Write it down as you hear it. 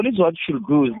Police what should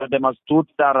do is that they must do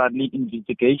thoroughly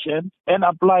investigation and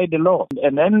apply the law.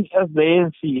 And then as the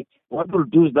ANC, what we'll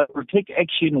do is that we'll take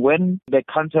action when the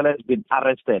councillor has been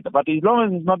arrested. But as long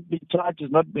as he's not been charged,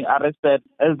 he's not been arrested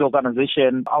as the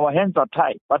organization, our hands are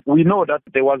tied. But we know that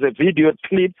there was a video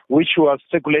clip which was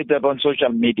circulated on social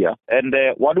media. And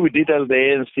what we did as the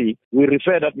ANC, we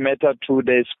referred that matter to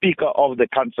the Speaker of the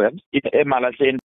Council in Malahleni.